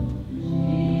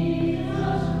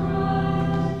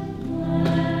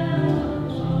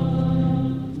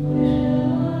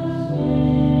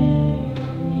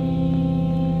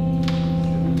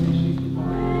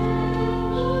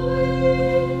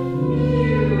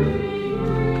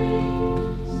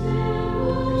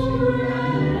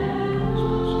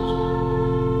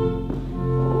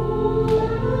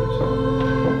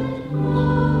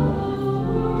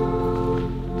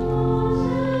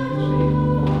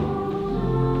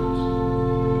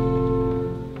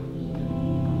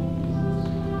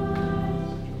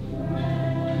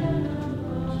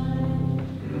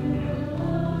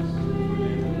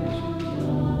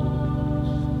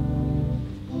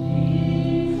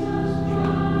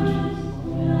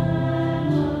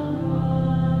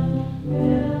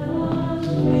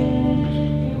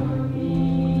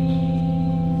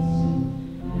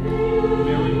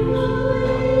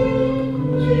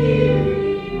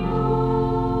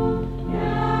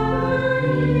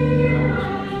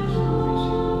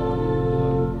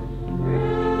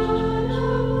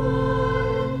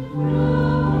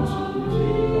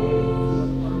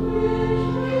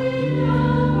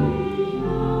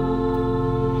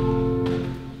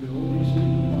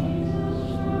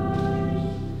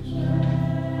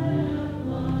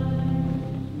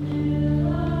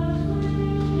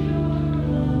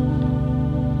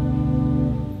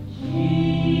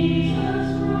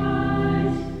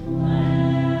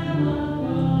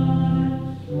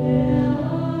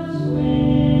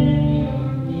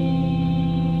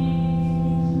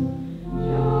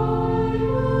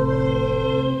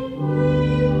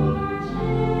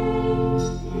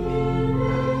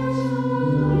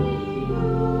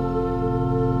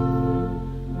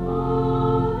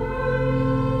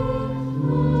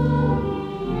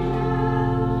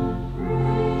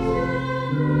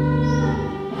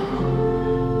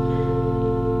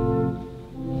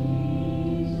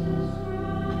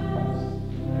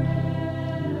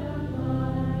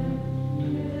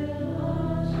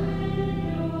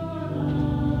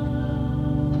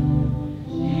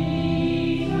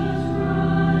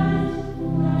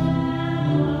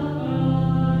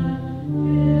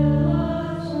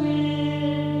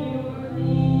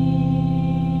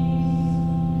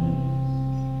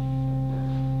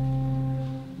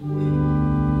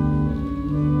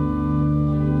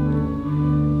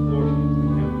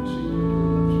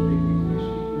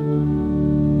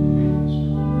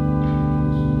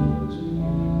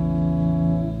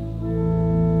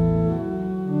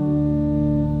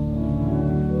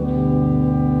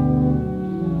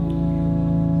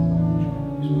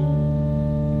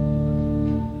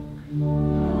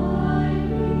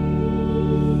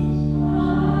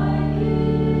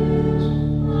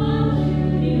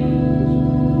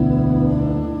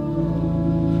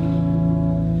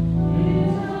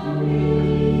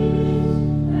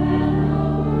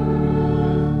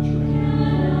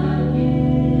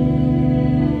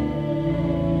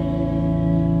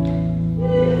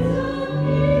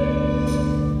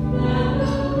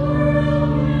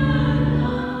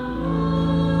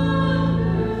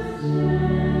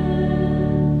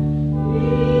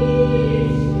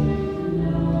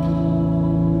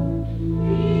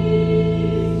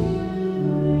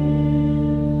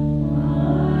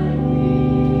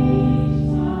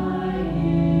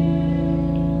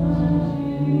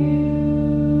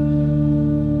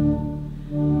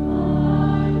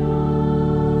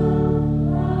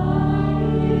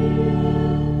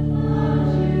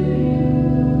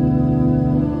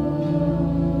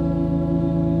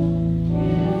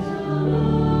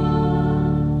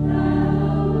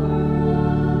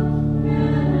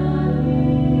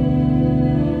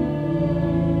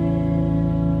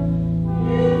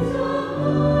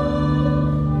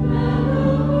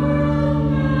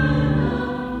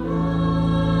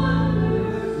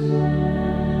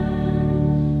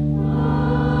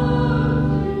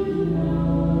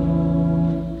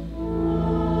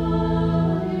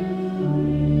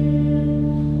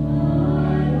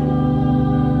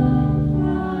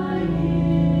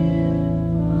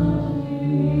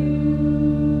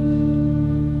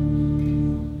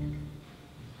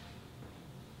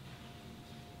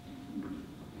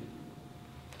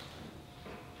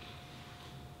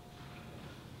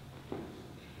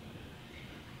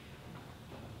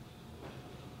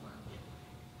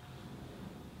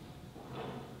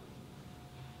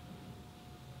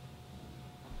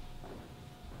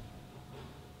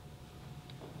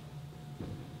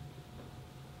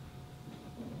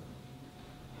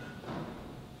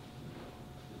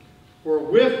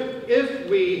 For if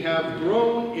we have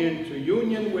grown into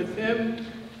union with him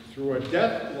through a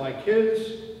death like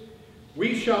his,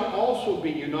 we shall also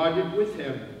be united with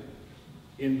him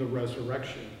in the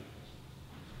resurrection.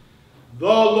 The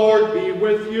Lord be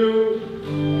with you.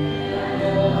 And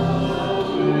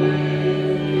also with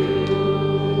you.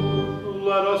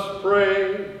 Let us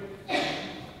pray.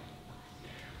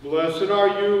 Blessed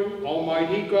are you,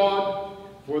 Almighty God,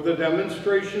 for the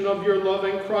demonstration of your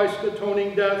loving Christ's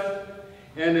atoning death,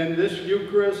 and in this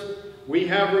Eucharist we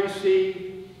have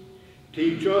received.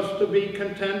 Teach us to be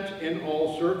content in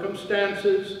all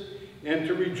circumstances and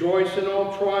to rejoice in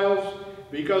all trials,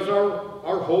 because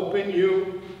our hope in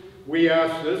you. We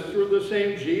ask this through the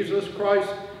same Jesus Christ,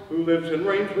 who lives and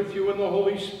reigns with you in the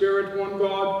Holy Spirit, one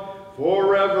God,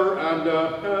 forever and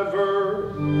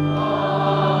ever.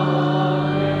 Amen.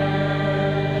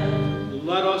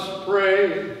 Let us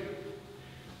pray.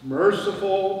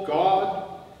 Merciful God,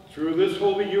 through this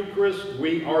Holy Eucharist,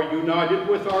 we are united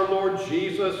with our Lord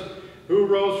Jesus, who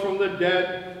rose from the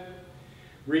dead.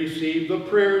 Receive the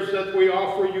prayers that we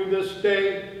offer you this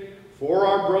day for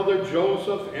our brother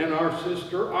Joseph and our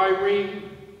sister Irene,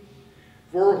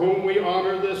 for whom we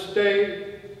honor this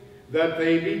day, that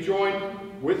they be joined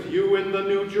with you in the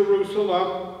New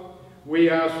Jerusalem. We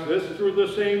ask this through the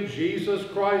same Jesus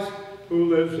Christ,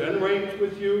 who lives and reigns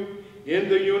with you in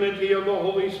the unity of the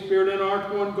Holy Spirit and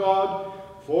art one God,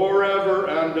 forever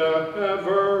and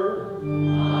ever.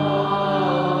 Amen.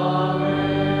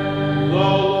 The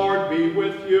Lord be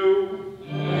with you.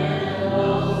 And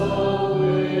also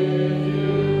with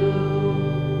you.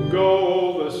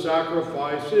 Go, the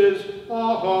sacrifice is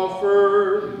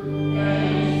offered.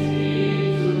 Thanks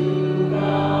be to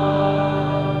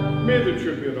God. May the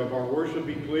tribute of our worship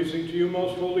be pleasing to you,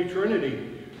 most Holy Trinity.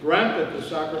 Grant that the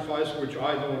sacrifice which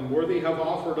I, though unworthy, have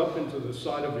offered up into the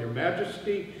sight of your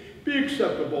majesty be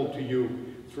acceptable to you.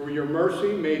 Through your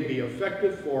mercy may be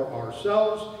effective for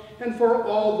ourselves and for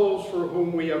all those for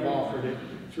whom we have offered it.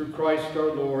 Through Christ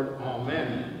our Lord.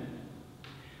 Amen.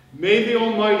 May the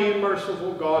Almighty and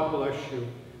merciful God bless you,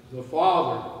 the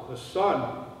Father, the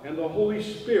Son, and the Holy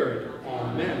Spirit.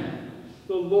 Amen.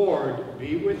 The Lord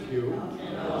be with you.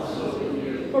 And also with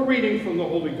you. A reading from the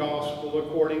Holy Gospel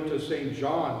according to St.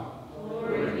 John.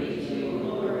 Glory be to you,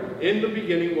 Lord. In the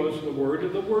beginning was the Word,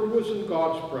 and the Word was in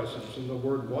God's presence, and the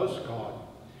Word was God.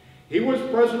 He was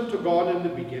present to God in the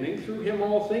beginning. Through him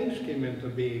all things came into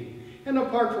being, and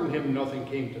apart from him nothing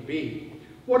came to be.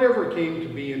 Whatever came to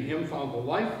be in him found the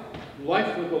life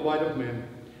with the light of men.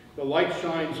 The light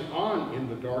shines on in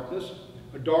the darkness,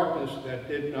 a darkness that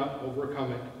did not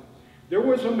overcome it. There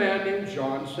was a man named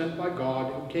John, sent by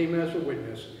God, who came as a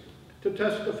witness to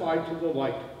testify to the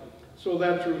light, so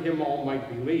that through him all might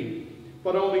believe,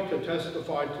 but only to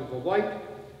testify to the light,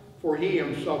 for he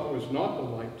himself was not the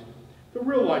light. The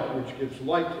real light which gives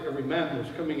light to every man was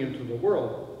coming into the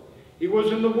world. He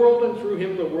was in the world, and through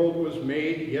him the world was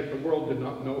made, yet the world did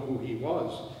not know who he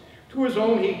was. To his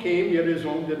own he came, yet his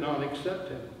own did not accept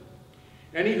him.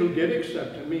 Any who did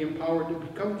accept him, he empowered to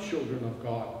become children of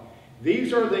God.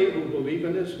 These are they who believe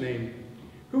in his name,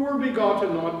 who were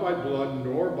begotten not by blood,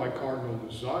 nor by carnal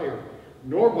desire,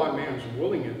 nor by man's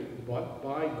willing it, but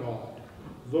by God.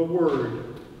 The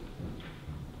Word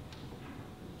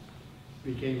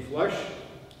became flesh,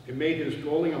 and made his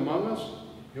dwelling among us,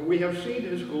 and we have seen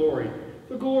his glory,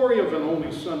 the glory of an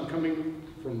only Son coming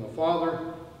from the Father,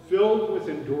 filled with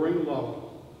enduring love.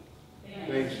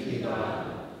 Thanks be to God.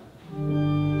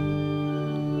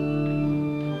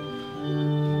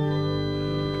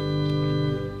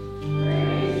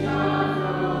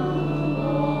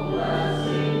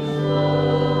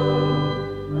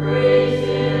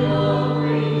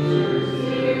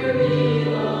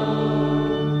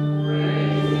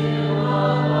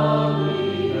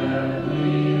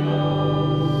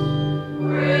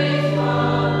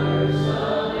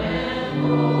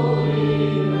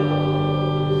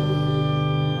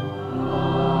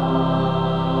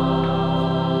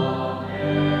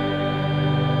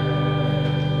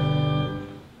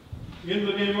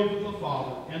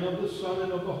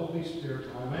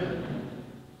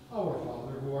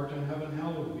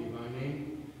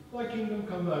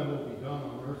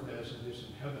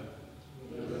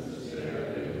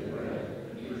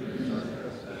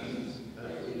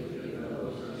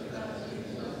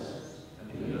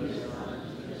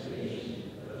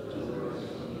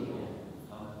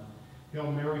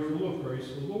 Hail Mary, full of grace,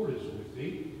 the Lord is with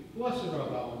thee. Blessed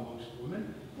art thou amongst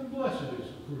women, and blessed is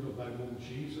the fruit of thy womb,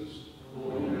 Jesus.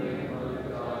 Holy Mary, Mother of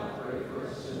God, pray for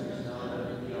us sinners now and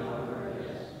at the hour of our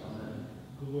death. Amen.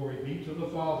 Glory be to the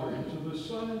Father, and to the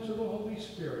Son, and to the Holy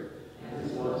Spirit,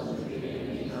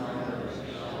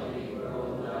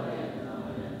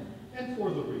 And for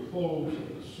the repose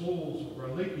of the souls of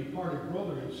our late departed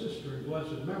brother and sister in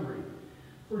blessed memory,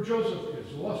 for Joseph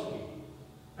Kozlowski,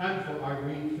 and for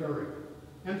Irene Ferry,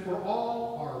 and for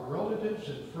all our relatives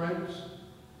and friends,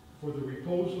 for the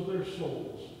repose of their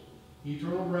souls.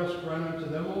 Eternal rest grant unto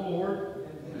them, O Lord.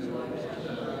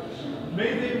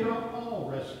 May they all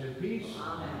rest in peace.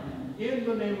 Amen. In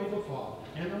the name of the Father,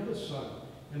 and of the Son,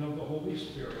 and of the Holy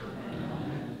Spirit.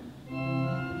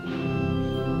 Amen.